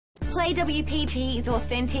Play WPT is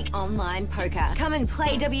authentic online poker. Come and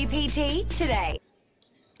play WPT today.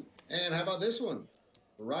 And how about this one?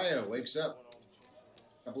 Rayo wakes up.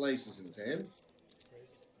 Couple aces in his hand.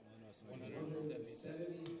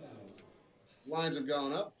 Lines have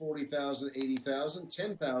gone up, 40,000, 80,000,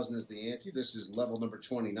 10,000 is the ante. This is level number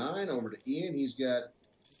 29. Over to Ian. He's got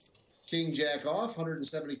King Jack off,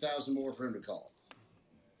 170,000 more for him to call.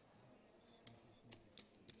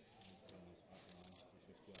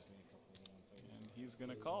 And he's going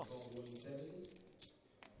to call.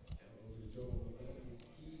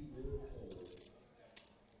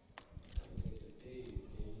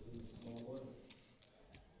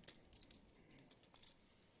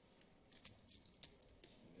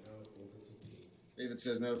 David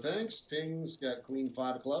says no thanks. Ping's got queen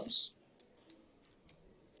 5 of clubs.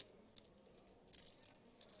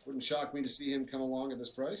 Wouldn't shock me to see him come along at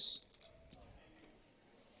this price.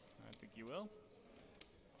 I think you will.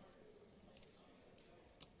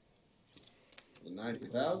 The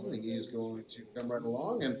 90,000, he is going to come right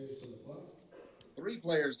along, and 3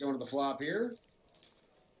 players going to the flop here.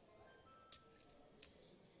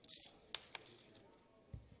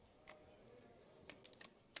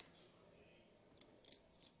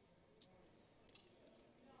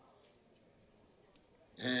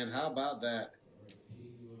 And how about that?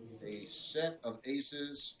 A set of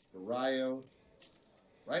aces for Rayo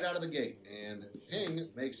right out of the gate. And Ping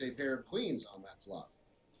makes a pair of queens on that flop.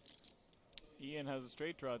 Ian has a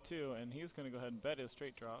straight draw too, and he's going to go ahead and bet his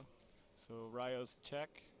straight draw. So Rayo's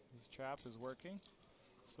check, his trap is working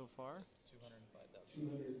so far. 205,000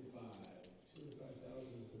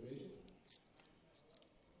 is the wager.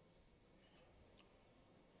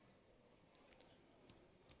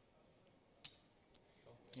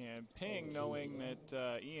 And Ping, knowing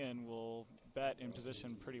that Ian will bet in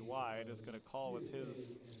position pretty wide, is going to call with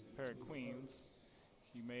his pair of queens.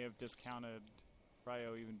 He may have discounted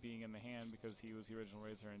Rayo even being in the hand because he was the original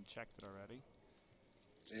raiser and checked it already.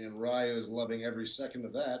 And Rayo is loving every second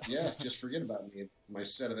of that. Yeah, just forget about me. My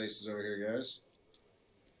set of aces over here, guys.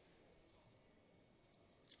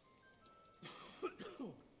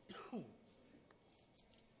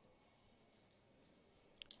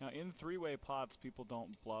 Now, in three-way pots, people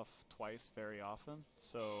don't bluff twice very often,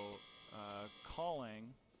 so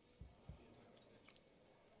calling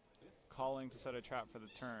to set a trap for the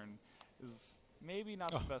turn is maybe not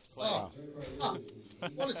the best play.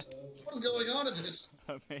 What is going on at this?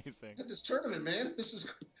 Amazing. At this tournament, man. This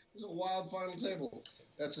is a wild final table.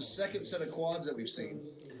 That's the second set of quads that we've seen.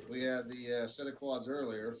 We had the set of quads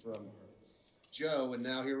earlier from Joe, and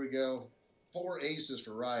now here we go. 4 aces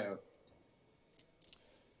for Rayo.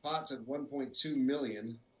 Pot's at 1.2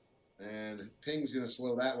 million, and Ping's going to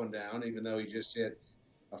slow that one down, even though he just hit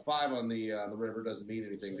a 5 on the river. Doesn't mean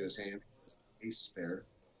anything to his hand. It's the ace spare.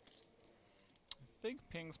 I think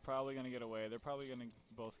Ping's probably going to get away. They're probably going to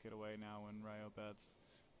both get away now when Rayo bets.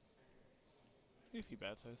 If he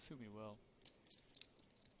bets, I assume he will.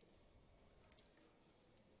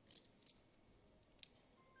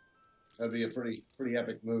 That'd be a pretty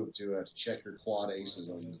epic move to check your quad aces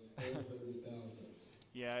on you.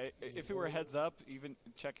 Yeah, if it were heads up, even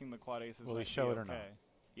checking the quad aces Will he might show be it or okay. not?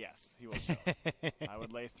 Yes, he will show it. I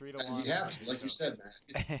would lay 3 to 1. You have to, like you said,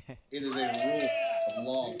 Matt. It is a rule of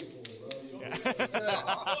law. Yeah. Best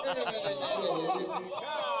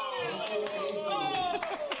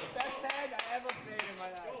hand I ever played in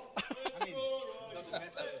my life. I mean, not the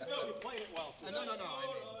best hand. No, you played it well. No. I mean,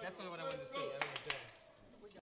 that's not what I wanted to see. I mean,